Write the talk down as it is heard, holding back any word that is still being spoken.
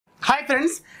Hi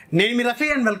friends, Name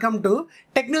Rafee and welcome to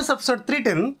Tech News episode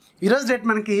 310. This date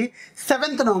manaki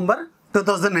 7th November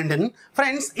 2019.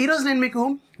 Friends, ఈ రోజు నేను మీకు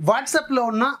WhatsApp లో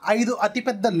ఉన్న 5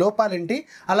 అతిపెద్ద లోపాలేంటి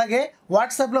అలాగే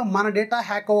వాట్సాప్ లో మన డేటా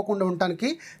హ్యాక్ అవ్వకుండా ఉండడానికి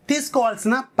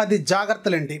తీసుకోవాల్సిన 10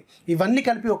 జాగ్రత్తలు ఏంటి ఇవన్నీ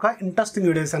కలిపి ఒక ఇంట్రెస్టింగ్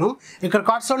వీడియో చేశాను. ఇక్కడ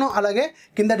కార్డ్స్ లోను అలాగే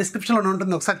కింద డిస్క్రిప్షన్ లో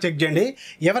ఉంటుంది, ఒకసారి చెక్ చేయండి.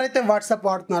 ఎవరైతే వాట్సాప్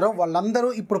వాడుతున్నారో వాళ్ళందరూ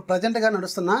ఇప్పుడు ప్రెజెంట్ గా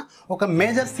నడుస్తున్న ఒక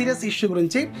మేజర్ సీరియస్ ఇష్యూ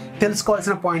గురించి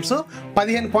తెలుసుకోవాల్సిన పాయింట్స్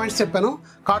 15 పాయింట్స్ చెప్పాను.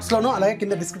 కార్డ్స్ లోను అలాగే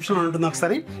కింద డిస్క్రిప్షన్ లో ఉంటుంది,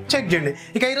 ఒకసారి చెక్ చేయండి.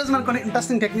 ఇక ఈ రోజు మనకు కొన్ని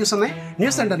ఇంట్రెస్టింగ్ టెక్ న్యూస్ ఉన్నాయి.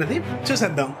 న్యూస్ ఏంటనేది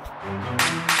చూసేద్దాం.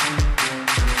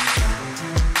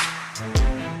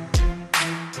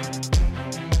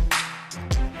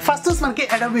 ఫస్ట్ మనకి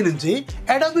అడోబీ నుంచి.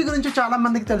 అడోబీ గురించి చాలా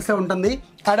మందికి తెలిసే ఉంటుంది.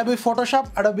 అడోబీ ఫోటోషాప్,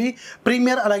 అడోబీ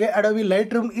ప్రీమియర్ అలాగే అడోబీ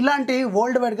లైట్ రూమ్ ఇలాంటి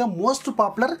వరల్డ్ వైడ్గా మోస్ట్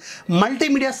పాపులర్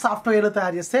మల్టీమీడియా సాఫ్ట్వేర్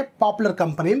తయారు చేసే పాపులర్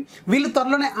కంపెనీ. వీళ్ళు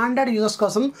త్వరలోనే ఆండ్రాయిడ్ యూజర్స్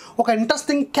కోసం ఒక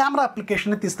ఇంట్రెస్టింగ్ కెమెరా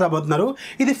అప్లికేషన్ తీసుకురాబోతున్నారు.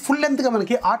 ఇది ఫుల్ లెంత్గా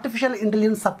మనకి ఆర్టిఫిషియల్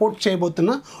ఇంటెలిజెన్స్ సపోర్ట్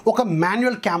చేయబోతున్న ఒక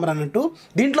మాన్యువల్ కెమెరా అన్నట్టు.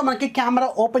 దీంట్లో మనకి కెమెరా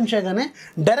ఓపెన్ చేయగానే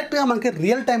డైరెక్ట్గా మనకి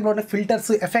రియల్ టైంలోనే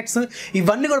ఫిల్టర్స్, ఎఫెక్ట్స్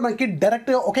ఇవన్నీ కూడా మనకి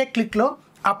డైరెక్ట్గా ఒకే క్లిక్లో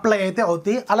అప్లై అయితే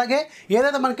అవుతాయి. అలాగే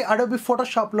ఏదైతే మనకి అడోబీ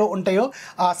ఫోటోషాప్లో ఉంటాయో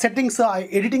ఆ సెట్టింగ్స్, ఆ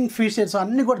ఎడిటింగ్ ఫీచర్స్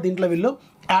అన్నీ కూడా దీంట్లో వీళ్ళు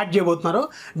యాడ్ చేయబోతున్నారు.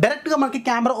 డైరెక్ట్గా మనకి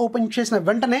కెమెరా ఓపెన్ చేసిన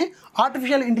వెంటనే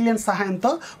ఆర్టిఫిషియల్ ఇంటెలిజెన్స్ సహాయంతో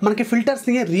మనకి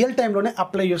ఫిల్టర్స్ని రియల్ టైంలోనే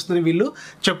అప్లై చేస్తుందని వీళ్ళు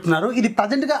చెప్తున్నారు. ఇది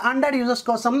ప్రజెంట్గా ఆండ్రాయిడ్ యూజర్స్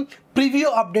కోసం ప్రివ్యూ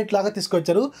అప్డేట్ లాగా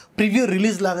తీసుకొచ్చారు, ప్రివ్యూ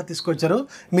రిలీజ్ లాగా తీసుకొచ్చారు.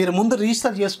 మీరు ముందు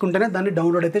రిజిస్టర్ చేసుకుంటేనే దాన్ని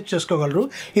డౌన్లోడ్ అయితే చేసుకోగలరు.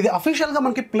 ఇది అఫీషియల్గా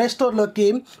మనకి ప్లే స్టోర్లోకి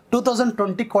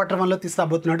 2020 Q1లో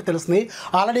తీసుకురాబోతున్నట్టు తెలుస్తుంది.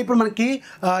 ఆల్రెడీ ఇప్పుడు మనకి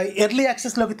ఎర్లీ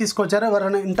యాక్సెస్లోకి తీసుకొచ్చారు.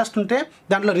 ఎవరైనా ఇంట్రెస్ట్ ఉంటే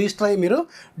దాంట్లో రిజిస్టర్ అయ్యి మీరు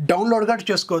డౌన్లోడ్గా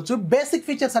చేసుకోవచ్చు. బేసిక్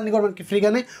ఫీచర్స్ అన్ని కూడా మనకి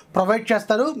ఫ్రీగానే ప్రొవైడ్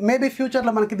చేస్తారు. మేబీ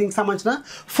ఫ్యూచర్లో మనకి దీనికి సంబంధించిన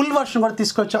ఫుల్ వర్షన్ కూడా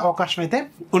తీసుకొచ్చే అవకాశం అయితే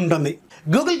ఉంటుంది.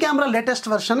 గూగుల్ కెమెరా లేటెస్ట్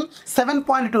వర్షన్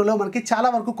 7.2లో మనకి చాలా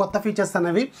వరకు కొత్త ఫీచర్స్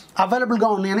అనేవి అవైలబుల్గా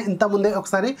ఉన్నాయని ఇంతకుముందే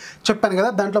ఒకసారి చెప్పాను కదా.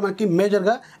 దాంట్లో మనకి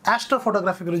మేజర్గా ఆస్ట్రో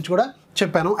ఫోటోగ్రఫీ గురించి కూడా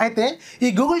చెప్పాను. అయితే ఈ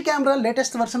గూగుల్ కెమెరా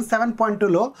లేటెస్ట్ వర్షన్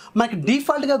 7.2లో మనకి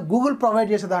డిఫాల్ట్గా గూగుల్ ప్రొవైడ్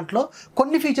చేసే దాంట్లో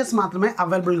కొన్ని ఫీచర్స్ మాత్రమే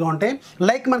అవైలబుల్గా ఉంటాయి.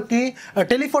 లైక్ మనకి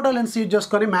టెలిఫోటో లెన్స్ యూజ్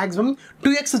చేసుకొని మ్యాక్సిమం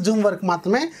 2x జూమ్ వరకు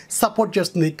మాత్రమే సపోర్ట్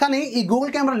చేస్తుంది. కానీ ఈ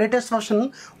Google camera latest version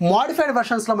modified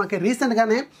వర్షన్స్లో మనకి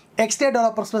రీసెంట్గానే XDA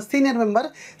డెవలపర్స్లో senior member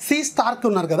C Stark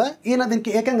ఉన్నారు కదా, ఈయన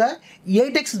దీనికి ఏకంగా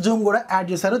 8x జూమ్ కూడా యాడ్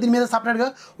చేశారు. దీని మీద సపరేట్గా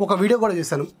ఒక వీడియో కూడా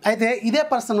చేశాను. అయితే ఇదే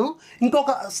పర్సన్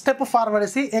ఇంకొక స్టెప్ ఫార్వర్డ్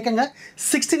వేసి ఏకంగా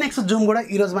 16x జూమ్ కూడా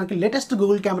ఈరోజు మనకి లేటెస్ట్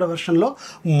గూగుల్ కెమెరా వర్షన్లో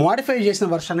మోడిఫై చేసిన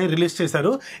వర్షన్ని రిలీజ్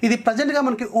చేశారు. ఇది ప్రజెంట్గా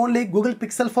మనకి ఓన్లీ గూగుల్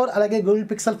Pixel 4 అలాగే గూగుల్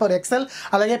Pixel 4 XL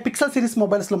అలాగే పిక్సెల్ సిరీస్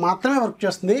మొబైల్స్లో మాత్రమే వర్క్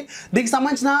చేస్తుంది. దీనికి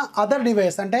సంబంధించిన అదర్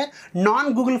డివైస్ అంటే నాన్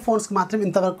గూగుల్ ఫోన్స్కి మాత్రం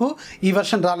ఇంతవరకు ఈ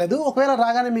వర్షన్ రాలేదు. ఒకవేళ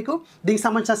రాగానే మీకు దీనికి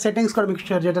సంబంధించిన సెట్టింగ్స్ కూడా మీకు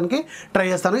షేర్ చేయడానికి ట్రై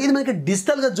చేస్తాను. ఇది మనకి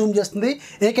డిజిటల్గా జూమ్ చేస్తుంది.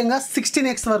 ఏకంగా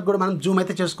 16x వరకు కూడా మనం జూమ్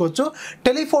అయితే చేసుకోవచ్చు.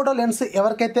 టెలిఫోటో లెన్స్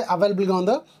ఎవరికైతే అవైలబుల్గా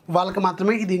ఉందో వాళ్ళకి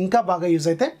మాత్రమే ఇది ఇంకా బాగా యూజ్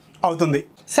అయితే అవుతుంది.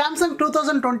 శాంసంగ్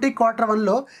 2020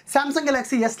 Q1లో శాంసంగ్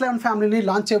గెలాక్సీ S11 ఫ్యామిలీని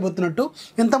లాంచ్ చేయబోతున్నట్టు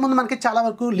ఇంతకుముందు మనకి చాలా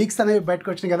వరకు లీక్స్ అనేవి బయటకు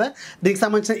వచ్చినాయి కదా. దీనికి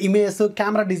సంబంధించిన ఇమేజెస్,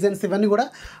 కెమెరా డిజైన్స్ ఇవన్నీ కూడా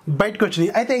బయటకు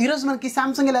వచ్చినాయి. అయితే ఈరోజు మనకి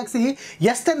శాంసంగ్ గెలాక్సీ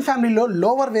S10 ఫ్యామిలీలో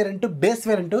lower variant, base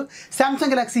variant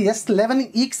Samsung Galaxy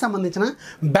S11eకి సంబంధించిన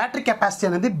బ్యాటరీ కెపాసిటీ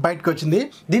అనేది బయటకు వచ్చింది.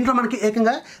 దీంట్లో మనకి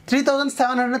ఏకంగా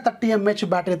 3730 mAh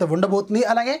బ్యాటరీ అయితే ఉండబోతుంది.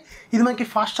 అలాగే ఇది మనకి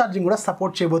ఫాస్ట్ ఛార్జింగ్ కూడా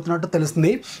సపోర్ట్ చేయబోతున్నట్టు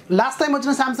తెలుస్తుంది. లాస్ట్ టైం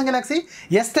వచ్చిన శాంసంగ్ గెలాక్సీ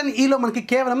S10eలో మనకి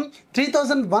కేవలం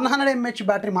 3100 mAh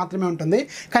బ్యాటరీ మాత్రమే ఉంటుంది.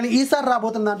 కానీ ఈసారి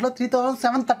రాబోతున్న దాంట్లో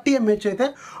 3730 mAh అయితే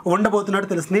ఉండబోతున్నట్టు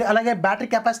తెలుస్తుంది. అలాగే బ్యాటరీ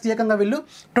కెపాసిటీ ఏకంగా వీళ్ళు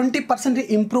 20%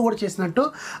 ఇంప్రూవ్ కూడా చేసినట్టు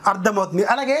అర్థమవుతుంది.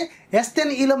 అలాగే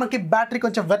S10eలో మనకి బ్యాటరీ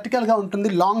కొంచెం వెర్టికల్గా ఉంటుంది,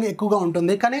 లాంగ్ ఎక్కువగా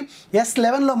ఉంటుంది. కానీ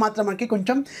S11లో మాత్రం మనకి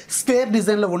కొంచెం స్క్వేర్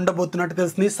డిజైన్లో ఉండబోతున్నట్టు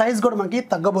తెలుస్తుంది. సైజ్ కూడా మనకి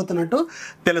తగ్గబోతున్నట్టు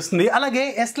తెలుస్తుంది. అలాగే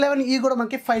S11e కూడా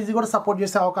మనకి 5G కూడా సపోర్ట్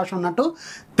చేసే అవకాశం ఉన్నట్టు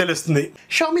తెలుస్తుంది.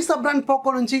 షామీ సబ్ బ్రాండ్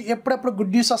పోకో నుంచి ఎప్పుడెప్పుడు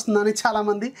గుడ్ న్యూస్ వస్తుందని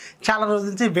చాలామంది చాలా రోజుల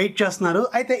నుంచి వెయిట్ చేస్తున్నారు.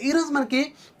 అయితే ఈరోజు మనకి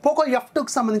పోకో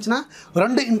F2కి సంబంధించిన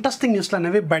 2 ఇంట్రెస్టింగ్ న్యూస్లు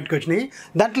అనేవి బయటకు వచ్చినాయి.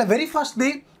 దాంట్లో వెరీ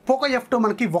ఫస్ట్ది పోకో F2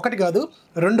 మనకి ఒకటి కాదు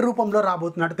 2 రూపంలో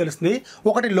రాబోతున్నట్టు తెలుస్తుంది.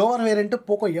 ఒకటి లోవర్ వేరియంట్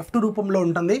పోకో F2 రూపంలో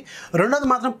ఉంటుంది. రెండోది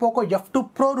మాత్రం పోకో F2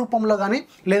 Pro రూపంలో కానీ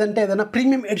లేదంటే ఏదైనా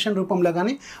ప్రీమియం ఎడిషన్ రూపంలో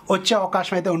కానీ వచ్చే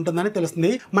అవకాశం అయితే ఉంటుందని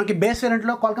తెలుస్తుంది. మనకి base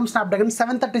వేరియంట్లో Qualcomm Snapdragon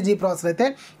 730G processor అయితే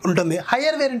ఉంటుంది.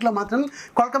 హయ్యర్ వేరియంట్లో మాత్రం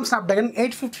Qualcomm Snapdragon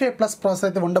 855+ ప్రాసెసర్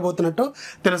అయితే ఉండబోతున్నట్టు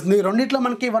తెలుస్తుంది. రెండిట్లో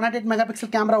మనకి 108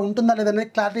 మెగాపిక్సెల్ కెమెరా ఉంటుందా లేదనేది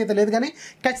క్లారిటీ అయితే లేదు, కానీ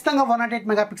ఖచ్చితంగా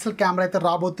 108 మెగాపిక్సెల్ కెమెరా అయితే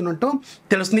రాబోతున్నట్టు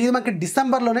తెలుస్తుంది. ఇది మనకి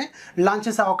డిసెంబర్లోనే లాంచ్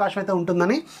చేసే అవకాశం అవకాశం అయితే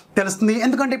ఉంటుందని తెలుస్తుంది.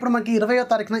 ఎందుకంటే ఇప్పుడు మనకి 20వ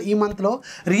తారీఖున ఈ మంత్లో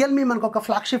రియల్మీ మనకు ఒక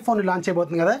ఫ్లాగ్షిప్ ఫోన్ లాంచ్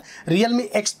అయిపోతుంది కదా, రియల్మీ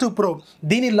X2 Pro.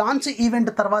 దీని లాంచ్ ఈవెంట్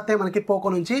తర్వాతే మనకి పోకో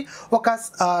నుంచి ఒక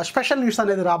స్పెషల్ న్యూస్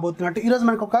అనేది రాబోతున్నట్టు ఈరోజు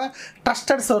మనకు ఒక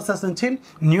ట్రస్టెడ్ సోర్సెస్ నుంచి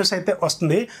న్యూస్ అయితే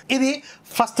వస్తుంది. ఇది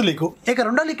ఫస్ట్ లీక్. ఇక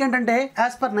రెండో లీక్ ఏంటంటే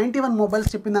యాజ్ పర్ 91 మొబైల్స్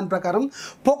చెప్పిన దాని ప్రకారం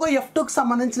పోకో F2కి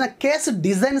సంబంధించిన కేస్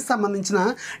డిజైన్ సంబంధించిన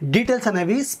డీటెయిల్స్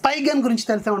అనేవి స్పైగన్ గురించి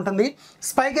తెలిసే ఉంటుంది.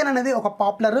 స్పైగన్ అనేది ఒక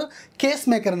పాపులర్ కేస్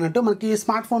మేకర్ అన్నట్టు, మనకి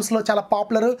స్మార్ట్ ఫోన్స్లో చాలా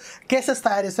పాపులర్ కేసెస్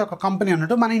తయారు చేసే ఒక కంపెనీ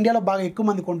అన్నట్టు. మన ఇండియాలో బాగా ఎక్కువ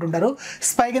మంది కొంటుంటారు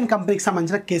స్పైగన్ కంపెనీకి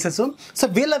సంబంధించిన కేసెస్. సో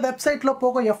వీళ్ళ వెబ్సైట్లో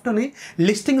పోకో F2ని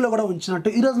లిస్టింగ్లో కూడా ఉంచినట్టు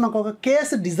ఈరోజు మనకు ఒక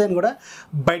కేస్ డిజైన్ కూడా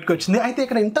బయటకు వచ్చింది. అయితే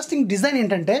ఇక్కడ ఇంట్రెస్టింగ్ డిజైన్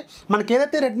ఏంటంటే మనకి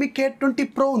ఏదైతే రెడ్మీ K20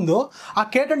 Pro ఉందో ఆ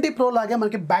K20 Pro లాగే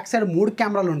మనకి బ్యాక్ సైడ్ 3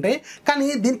 కెమెరాలు ఉంటాయి, కానీ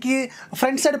దీనికి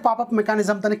ఫ్రంట్ సైడ్ పాపప్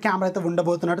మెకానిజంతో కెమెరా అయితే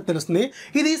ఉండబోతున్నట్టు తెలుస్తుంది.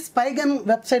 ఇది స్పైగన్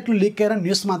వెబ్సైట్లో లీక్ అయిన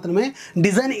న్యూస్ మాత్రమే,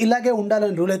 డిజైన్ ఇలాగే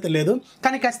ఉండాలని రూల్ అయితే లేదు.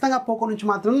 కానీ ఖచ్చితంగా పోకో నుంచి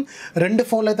మాత్రం 2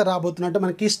 ఫోన్లు అయితే రాబోతున్నట్టు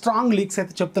మనకి స్ట్రాంగ్ లీక్స్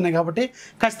అయితే చెప్తున్నాయి. కాబట్టి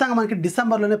ఖచ్చితంగా మనకి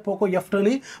డిసెంబర్లోనే పోకో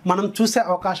F2ని మనం చూసే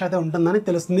అవకాశం అయితే ఉంటుందని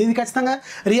తెలుస్తుంది. ఇది ఖచ్చితంగా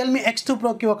రియల్మీ X2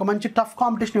 Proకి ఒక మంచి టఫ్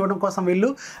కాంపిటీషన్ ఇవ్వడం కోసం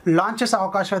వీళ్ళు లాంచ్ చేసే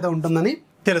అవకాశం అయితే ఉంటుందని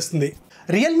తెలుస్తుంది.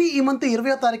 రియల్మీ ఈ మంత్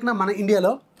 20వ తారీఖున మన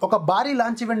ఇండియాలో ఒక భారీ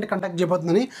లాంచ్ ఈవెంట్ కండక్ట్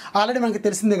చేయబోతుందని ఆల్రెడీ మనకి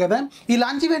తెలిసిందే కదా. ఈ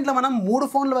లాంచ్ ఈవెంట్లో మనం 3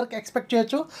 ఫోన్ల వరకు ఎక్స్పెక్ట్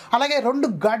చేయొచ్చు, అలాగే 2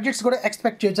 గాడ్జెట్స్ కూడా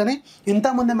ఎక్స్పెక్ట్ చేయొచ్చు అని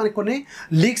ఇంతకుముందే మనకి కొన్ని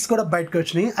లీక్స్ కూడా బయటకు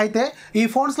వచ్చినాయి. అయితే ఈ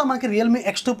ఫోన్స్లో మనకి రియల్మీ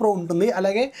X2 Pro ఉంటుంది,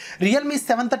 అలాగే రియల్మీ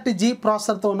 730G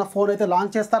ప్రాసెసర్తో ఉన్న ఫోన్ అయితే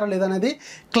లాంచ్ చేస్తారా లేదనేది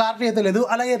క్లారిటీ అయితే లేదు.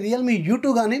 అలాగే రియల్మీ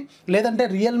U2 కానీ లేదంటే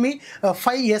రియల్మీ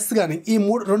 5S కానీ ఈ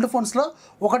 2 ఫోన్స్లో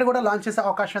ఒకటి కూడా లాంచ్ చేసే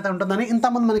అవకాశం అయితే ఉంటుందని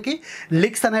ఇంతకుముందు మనకి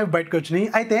లీక్స్ అనేవి బయటకు వచ్చినాయి.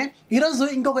 అయితే ఈరోజు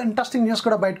ఇంకొక ఇంట్రెస్టింగ్ న్యూస్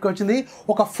కూడా బయటకు వచ్చింది.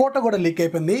 ఒక ఫోటో కూడా లీక్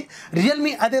అయిపోయింది.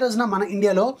 రియల్మీ అదే రోజున మన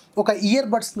ఇండియాలో ఒక ఇయర్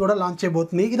బడ్స్ కూడా లాంచ్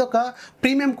చేయబోతుంది. ఇది ఒక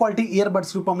ప్రీమియం క్వాలిటీ ఇయర్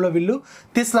బడ్స్ రూపంలో వీళ్ళు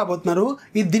తీసుకురాబోతున్నారు.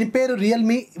 ఇది దీని పేరు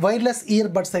రియల్మీ వైర్లెస్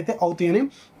ఇయర్ బడ్స్ అయితే అవుతాయని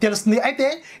తెలుస్తుంది. అయితే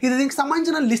ఇది దీనికి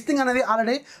సంబంధించిన లిస్టింగ్ అనేది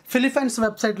ఆల్రెడీ ఫిలిపైన్స్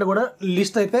వెబ్సైట్లో కూడా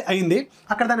లిస్ట్ అయితే అయింది.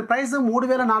 అక్కడ దాని ప్రైస్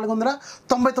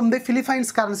 3499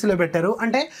 ఫిలిపైన్స్ కరెన్సీలో పెట్టారు.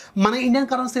 అంటే మన ఇండియన్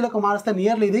కరెన్సీలోకి మారిస్తే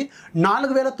నియర్లీ ఇది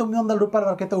 4900 రూపాయల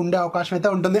వరకు అయితే ఉండే అవకాశం అయితే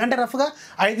ఉంటుంది. అంటే రఫ్గా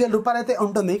 5000 రూపాయలు అయితే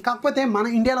ఉంటుంది. కాకపోతే మన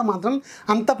ఇండియాలో మాత్రం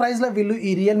అంత ప్రైస్లో వీళ్ళు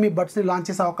ఈ రియల్మీ బడ్స్ని లాంచ్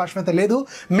చేసే అవకాశం అయితే లేదు.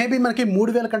 మేబీ మనకి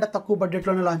 3000 కంటే తక్కువ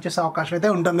బడ్జెట్లోనే లాంచ్ చేసే అవకాశం అయితే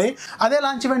ఉంటుంది. అదే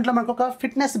లాంచ్ ఈవెంట్లో మనకు ఒక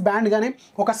ఫిట్నెస్ బ్యాండ్ కానీ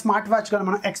ఒక స్మార్ట్ వాచ్ కానీ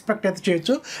మనం ఎక్స్పెక్ట్ అయితే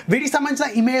చేయొచ్చు. వీటికి సంబంధించిన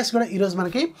ఇమేజెస్ కూడా ఈరోజు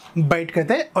మనకి బయటకు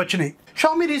అయితే వచ్చినాయి.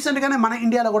 షామీ రీసెంట్గానే మన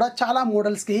ఇండియాలో కూడా చాలా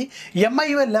మోడల్స్కి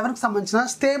MIUI 11కి సంబంధించిన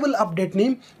స్టేబుల్ అప్డేట్ని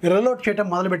రోల్అవుట్ చేయడం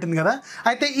మొదలుపెట్టింది కదా.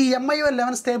 అయితే ఈ MIUI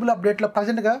 11 స్టేబుల్ అప్డేట్లో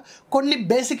ప్రజెంట్గా కొన్ని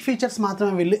బేసిక్ ఫీచర్స్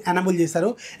మాత్రమే వీళ్ళు ఎనబుల్ చేశారు.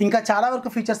 ఇంకా చాలా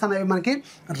వరకు ఫీచర్స్ అనేవి మనకి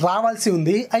రావాల్సి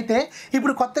ఉంది. అయితే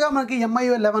ఇప్పుడు కొత్తగా మనకి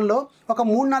MIUI 11లో ఒక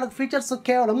 3-4 ఫీచర్స్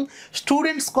కేవలం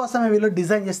స్టూడెంట్స్ కోసమే వీళ్ళు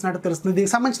డిజైన్ చేసినట్టు తెలుస్తుంది.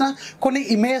 దీనికి సంబంధించిన కొన్ని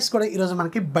ఇమేజెస్ కూడా ఈరోజు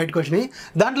మనకి బయటకు వచ్చినాయి.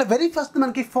 దాంట్లో వెరీ ఫస్ట్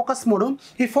మనకి ఫోకస్ మోడ్.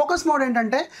 ఈ ఫోకస్ మోడ్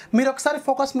ఏంటంటే మీరు ఒకసారి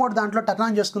ఫోకస్ మోడ్ దాంట్లో టర్న్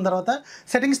ఆన్ చేసుకున్న తర్వాత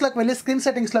సెట్టింగ్స్లోకి వెళ్ళి స్క్రీన్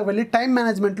సెట్టింగ్స్లోకి వెళ్ళి టైం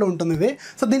మేనేజ్మెంట్లో ఉంటుంది ఇది.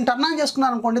 సో దీన్ని టర్న్ ఆన్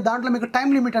చేసుకున్నారు అనుకోండి, దాంట్లో మీకు టైం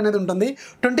లిమిట్ అనేది ఉంటుంది.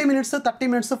 20 minutes, 30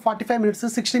 minutes, 45 minutes,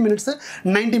 60 minutes,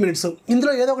 90 minutes.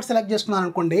 ఇందులో ఏదో ఒకటి సెలెక్ట్ చేసుకున్నారు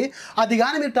అనుకోండి, అది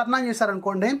కానీ మీరు టర్న్ ఆన్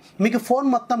చేశారనుకోండి మీకు ఫోన్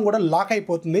మొత్తం కూడా లాక్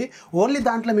అయిపోతుంది. ఓన్లీ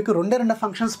దాంట్లో మీకు 2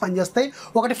 ఫంక్షన్స్ పనిచేస్తాయి.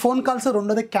 ఒకటి ఫోన్ కాల్స్,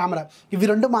 రెండోది కెమెరా. ఇవి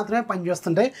 2 మాత్రమే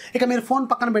పనిచేస్తుంటాయి. ఇక మీరు ఫోన్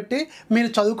పక్కన పెట్టి మీరు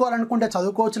చదువుకోవాలనుకుంటే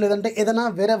చదువుకోవచ్చు, లేదంటే ఏదైనా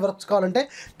వేరే వర్క్స్ కావాలంటే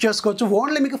చేసుకోవచ్చు.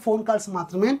 ఓన్లీ మీకు ఫోన్ కాల్స్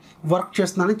మాత్రమే వర్క్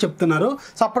చేస్తుందని చెప్తున్నారు.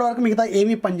 సో అప్పటి వరకు మిగతా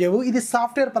ఏమీ పనిచేయవు. ఇది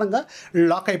సాఫ్ట్వేర్ పరంగా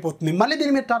లాక్ అయిపోతుంది. మళ్ళీ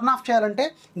దీన్ని మీరు టర్న్ ఆఫ్ చేయాలంటే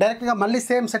డైరెక్ట్గా మళ్ళీ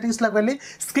సేమ్ సెట్టింగ్స్లోకి వెళ్ళి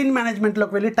స్క్రీన్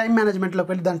మేనేజ్మెంట్లోకి వెళ్ళి టైం మేనేజ్మెంట్లోకి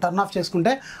వెళ్ళి దాన్ని టర్న్ ఆఫ్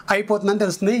చేసుకుంటే అయిపోతుందని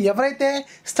తెలుస్తుంది. ఎవరైతే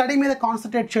స్టడీ మీద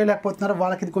కాన్సన్ట్రేట్ చేయలేకపోతున్నారో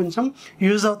వాళ్ళకి ఇది కొంచెం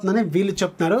యూజ్ అవుతుందని వీళ్ళు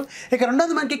చెప్తున్నారు. ఇక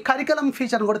రెండోది మనకి కరికులం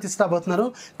ఫీచర్ కూడా తీసుకురాబోతున్నారు.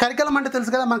 కరికులం అంటే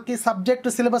తెలుసు కదా, మనకి సబ్జెక్ట్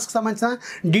సిలబస్కి సంబంధించిన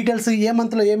డీటెయిల్స్, ఏ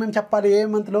మంత్లో ఏమేమి చెప్పాలి, ఏ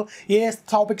మంత్లో ఏ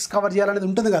టాపిక్స్ కవర్ చేయాలనేది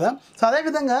ఉంటుంది కదా. సో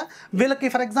అదేవిధంగా వీళ్ళకి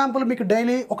ఫర్ ఎగ్జాంపుల్ మీకు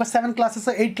డైలీ ఒక 7 క్లాసెస్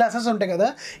 8 క్లాసెస్ ఉంటాయి కదా,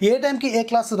 ఏ టైంకి ఏ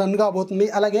క్లాస్ రన్ కాబోతుంది,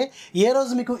 అలాగే ఏ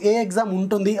రోజు మీకు ఏ ఎగ్జామ్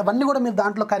ఉంటుంది, అవన్నీ కూడా మీరు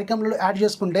దాంట్లో కరికులంలో యాడ్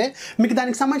చేసుకుంటే మీకు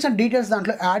దానికి సంబంధించిన డీటెయిల్స్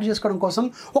దాంట్లో యాడ్ చేసుకోవడం కోసం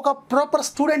ఒక ప్రాపర్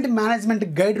స్టూడెంట్ మేనేజ్మెంట్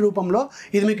గైడ్ రూపంలో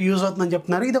ఇది మీకు యూజ్ అవుతుందని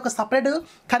చెప్తున్నారు. ఇది ఒక సపరేట్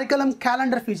కరికులం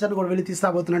క్యాలెండర్ ఫీచర్ని కూడా వెళ్ళి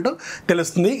తీసుకురాబోతున్నట్టు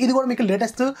తెలుస్తుంది. ఇది కూడా మీకు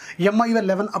లేటెస్ట్ MIUI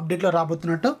 11 అప్డేట్లో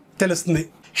రాబోతున్నట్టు తెలుస్తుంది.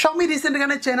 షామీ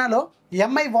రీసెంట్గానే చైనాలో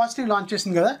MI వాచ్ని లాంచ్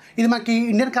చేసింది కదా. ఇది మనకి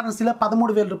ఇండియన్ కరెన్సీలో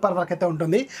 13,000 రూపాయల వరకు అయితే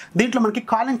ఉంటుంది. దీంట్లో మనకి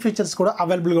కాలింగ్ ఫీచర్స్ కూడా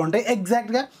అవైలబుల్గా ఉంటాయి.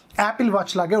 ఎగ్జాక్ట్గా యాపిల్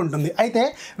వాచ్ లాగే ఉంటుంది. అయితే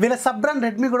వీళ్ళ సబ్ బ్రాండ్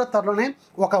రెడ్మీ కూడా త్వరలోనే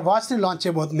ఒక వాచ్ని లాంచ్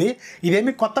చేయబోతుంది.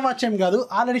 ఇదేమి కొత్త వాచ్ ఏం కాదు,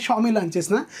 ఆల్రెడీ షామీ లాంచ్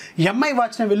చేసిన MI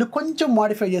వాచ్ని వీళ్ళు కొంచెం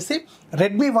మాడిఫై చేసి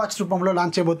రెడ్మీ వాచ్ రూపంలో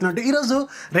లాంచ్ చేయబోతున్నట్టు ఈరోజు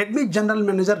రెడ్మీ జనరల్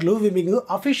మేనేజర్ లూ విమింగ్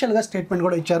అఫీషియల్గా స్టేట్మెంట్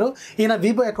కూడా ఇచ్చారు. ఈయన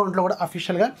వీబో అకౌంట్లో కూడా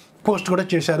అఫీషియల్గా పోస్ట్ కూడా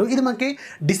చేశారు. ఇది మనకి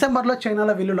డిసెంబర్లో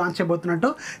చైనాలో వీళ్ళు లాంచ్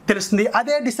చేయబోతున్నట్టు తెలుస్తుంది. తెలుస్తుంది.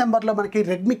 అదే డిసెంబర్లో మనకి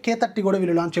రెడ్మీ K30 కూడా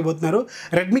వీళ్ళు లాంచ్ చేయబోతున్నారు.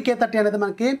 రెడ్మీ K30 అనేది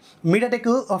మనకి మీడియాటెక్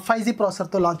 5G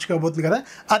ప్రాసెసర్తో లాంచ్ చేయబోతుంది కదా,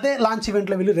 అదే లాంచ్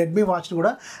ఈవెంట్లో వీళ్ళు రెడ్మీ వాచ్ను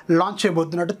కూడా లాంచ్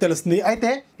చేయబోతున్నట్టు తెలుస్తుంది. అయితే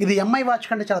ఇది MI వాచ్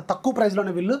కంటే చాలా తక్కువ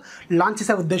ప్రైస్లోనే వీళ్ళు లాంచ్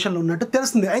చేసే ఉద్దేశంలో ఉన్నట్టు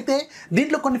తెలుస్తుంది. అయితే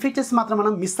దీంట్లో కొన్ని ఫీచర్స్ మాత్రం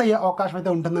మనం మిస్ అయ్యే అవకాశం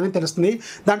అయితే ఉంటుందని తెలుస్తుంది.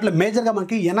 దాంట్లో మేజర్గా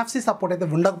మనకి NFC సపోర్ట్ అయితే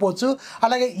ఉండకపోవచ్చు,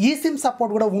 అలాగే eSIM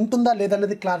సపోర్ట్ కూడా ఉంటుందా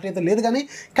లేదనేది క్లారిటీ అయితే లేదు, కానీ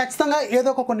ఖచ్చితంగా ఏదో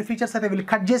ఒక కొన్ని ఫీచర్స్ అయితే వీళ్ళు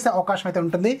కట్ చేసే అవకాశం అయితే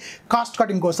ఉంటుంది. కాస్ట్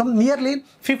కటింగ్ కోసం నియర్లీ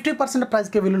 50%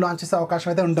 ప్రైస్కి వీళ్ళు లాంచ్ చేసే అవకాశం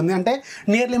అయితే ఉంటుంది. అంటే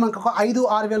నియర్లీ మనకు ఒక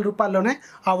 5-6 వేల రూపాయల్లోనే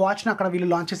ఆ వాచ్ని అక్కడ వీళ్ళు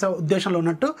లాంచ్ చేసే ఉద్దేశంలో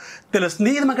ఉన్నట్టు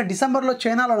తెలుస్తుంది. ఇది మనకి డిసెంబర్లో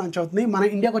చైనాలో లాంచ్ అవుతుంది. మన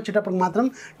ఇండియాకి వచ్చేటప్పుడు మాత్రం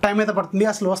టైం అయితే పడుతుంది.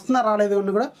 అసలు వస్తుందా రాలేదు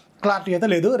అని కూడా క్లారిటీ అయితే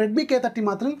లేదు. రెడ్మీ K30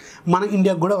 మాత్రం మన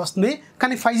ఇండియాకి కూడా వస్తుంది,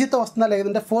 కానీ 5Gతో వస్తుందా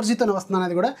లేదంటే 4Gతోనే వస్తుందా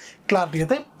అనేది కూడా క్లారిటీ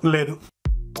అయితే లేదు.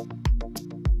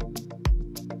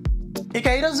 ఇక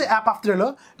ఈరోజు యాప్ ఆఫ్ త్రీలో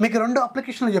మీకు 2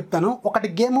 అప్లికేషన్లు చెప్తాను. ఒకటి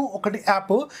గేమ్, ఒకటి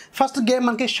యాప్. ఫస్ట్ గేమ్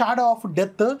మనకి షాడో ఆఫ్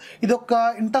డెత్. ఇది ఒక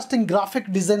ఇంట్రెస్టింగ్ గ్రాఫిక్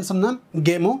డిజైన్స్ ఉన్న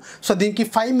గేము. సో దీనికి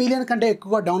 5 మిలియన్ కంటే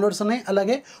ఎక్కువ డౌన్లోడ్స్ ఉన్నాయి,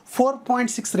 అలాగే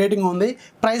 4.6 రేటింగ్ ఉంది.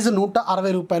 ప్రైస్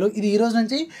 160 రూపాయలు. ఇది ఈ రోజు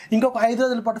నుంచి ఇంకొక 5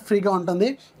 రోజుల పాటు ఫ్రీగా ఉంటుంది.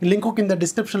 లింక్ కింద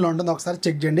డిస్క్రిప్షన్లో ఉంటుంది, ఒకసారి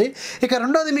చెక్ చేయండి. ఇక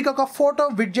రెండోది మీకు ఒక ఫోటో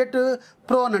విడ్జెట్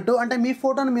ప్రో అన్నట్టు, అంటే మీ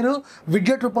ఫోటోని మీరు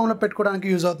విడ్జెట్ రూపంలో పెట్టుకోవడానికి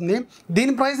యూజ్ అవుతుంది.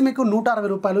 దీని ప్రైస్ మీకు 160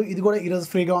 రూపాయలు. ఇది కూడా ఈరోజు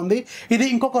ఫ్రీగా ఉంది. ఇది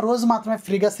ఇంకొక రోజు మాత్రమే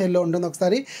ఫ్రీగా సేల్లో ఉంటుంది,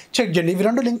 ఒకసారి చెక్ చేయండి. ఇవి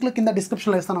 2 లింకులు కింద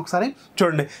డిస్క్రిప్షన్లో ఇస్తాను, ఒకసారి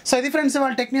చూడండి. సో ఇది ఫ్రెండ్స్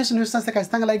వాళ్ళ టెక్ న్యూస్ వస్తే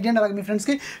ఖచ్చితంగా లైక్ చేయండి, అలాగే మీ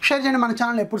ఫ్రెండ్స్కి షేర్ చేయండి. మన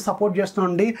ఛానల్ ఎప్పుడు సపోర్ట్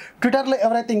చేస్తుండండి. ట్విట్టర్లో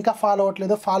ఎవరైతే ఇంకా ఫాలో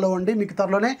అవ్వట్లేదో ఫాలో అవ్వండి. మీకు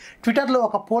త్వరలోనే ట్విట్టర్లో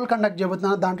ఒక పోల్ కండక్ట్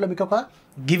చేయబోతున్నాను, దాంట్లో మీకు ఒక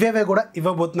గివ్ అవే కూడా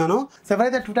ఇవ్వబోతున్నాను. సో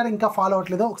ఎవరైతే ట్విట్టర్ ఇంకా ఫాలో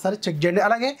అవ్వట్లేదో ఒకసారి చెక్ చేయండి.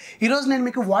 అలాగే ఈరోజు నేను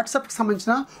మీకు వాట్సాప్కి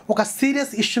సంబంధించిన ఒక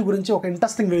సీరియస్ ఇష్యూ గురించి ఒక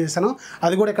ఇంట్రెస్టింగ్ వీడియో చేశాను,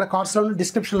 అది కూడా ఇక్కడ కార్డ్స్లో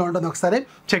డిస్క్రిప్షన్లో ఉంటుంది, ఒకసారి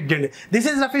చెక్ చేయండి. This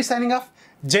is Rafi signing off.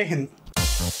 జై హింద్.